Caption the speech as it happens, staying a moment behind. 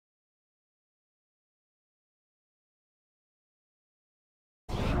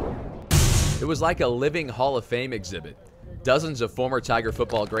It was like a living Hall of Fame exhibit. Dozens of former Tiger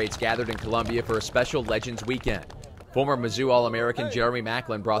football greats gathered in Columbia for a special Legends Weekend. Former Mizzou All-American Jeremy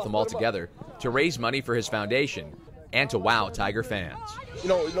Maclin brought them all together to raise money for his foundation and to wow Tiger fans. You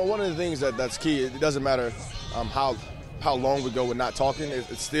know, one of the things that's key, it doesn't matter how long we go with not talking,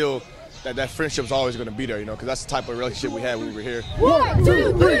 it's still that friendship's always going to be there, you know, because that's the type of relationship we had when we were here. 1,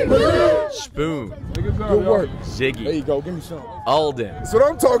 2, 3, Spoon. Good work. Ziggy. There you go. Give me some. Alden. That's what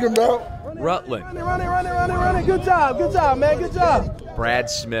I'm talking about. Rutland. Run it. Good job, man. Good job. Brad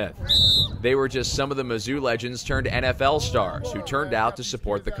Smith. They were just some of the Mizzou legends turned NFL stars who turned out to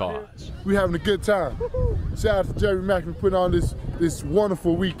support the cause. We're having a good time. Shout out to Jeremy Maclin putting on this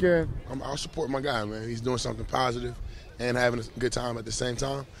wonderful weekend. I'll support my guy, man. He's doing something positive and having a good time at the same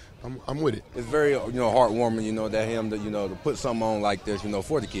time. I'm with it. It's very, heartwarming, that him to put something on like this,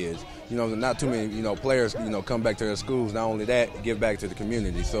 for the kids. Not too many, players, come back to their schools. Not only that, give back to the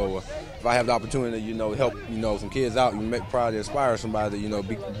community. So if I have the opportunity, help, some kids out, probably inspire somebody to,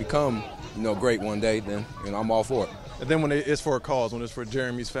 become, great one day, then, I'm all for it. And then when it's for a cause, when it's for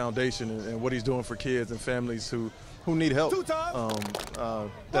Jeremy's foundation and what he's doing for kids and families who need help,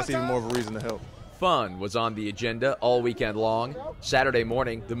 that's even more of a reason to help. Fun was on the agenda all weekend long. Saturday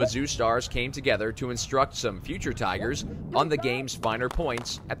morning, the Mizzou stars came together to instruct some future Tigers on the game's finer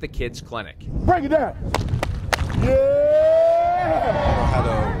points at the Kids Clinic. Break it down. Yeah! How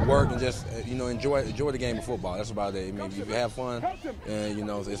to work and just, enjoy the game of football. That's about it. Maybe if you have fun,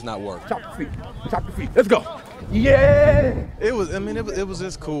 it's not work. Chop the feet. Let's go. Yeah! It was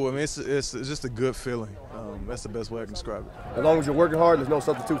just cool. It's just a good feeling. That's the best way I can describe it. As long as you're working hard, there's no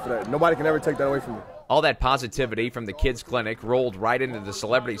substitute for that. Nobody can ever take that away from you. All that positivity from the Kids Clinic rolled right into the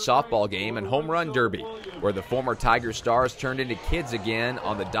celebrity softball game and home run derby, where the former Tiger stars turned into kids again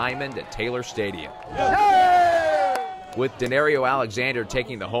on the diamond at Taylor Stadium. With Denario Alexander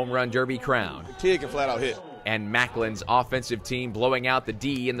taking the home run derby crown. The kid can flat out hit. And Maclin's offensive team blowing out the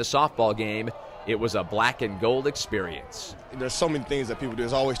D in the softball game, it was a black and gold experience. There's so many things that people do.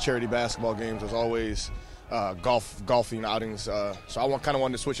 There's always charity basketball games. There's always golfing outings. So I kind of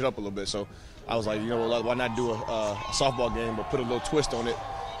wanted to switch it up a little bit. So I was like, why not do a softball game, but put a little twist on it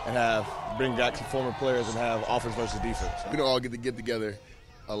and bring back some former players and have offense versus defense. We don't all get together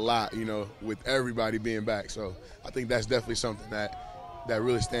a lot, with everybody being back. So I think that's definitely something that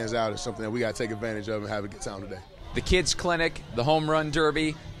really stands out as something that we got to take advantage of and have a good time today. The Kids Clinic, the home run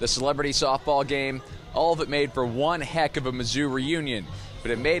derby, the celebrity softball game, all of it made for one heck of a Mizzou reunion. But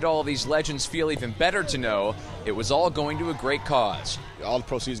it made all these legends feel even better to know it was all going to a great cause. All the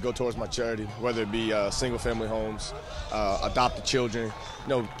proceeds go towards my charity, whether it be single-family homes, adopted children,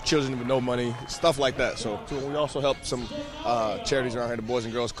 children with no money, stuff like that. So we also help some charities around here, the Boys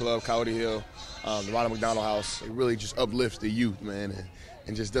and Girls Club, Coyote Hill, the Ronald McDonald House. It really just uplifts the youth, man,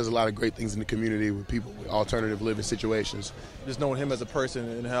 and just does a lot of great things in the community with people with alternative living situations. Just knowing him as a person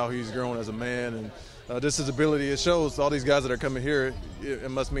and how he's grown as a man and just his ability, it shows all these guys that are coming here, it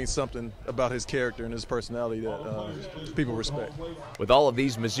must mean something about his character and his personality that people respect. With all of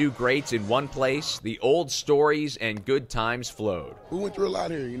these Mizzou greats in one place, the old stories and good times flowed. We went through a lot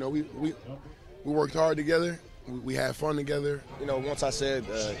here, we worked hard together. We had fun together. Once I said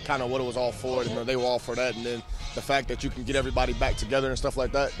kind of what it was all for, they were all for that, and then the fact that you can get everybody back together and stuff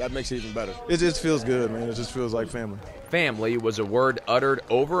like that, that makes it even better. It just feels good, man. It just feels like family. Family was a word uttered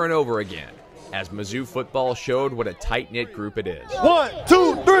over and over again as Mizzou football showed what a tight-knit group it is. 1,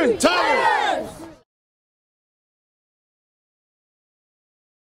 2, 3, Tigers!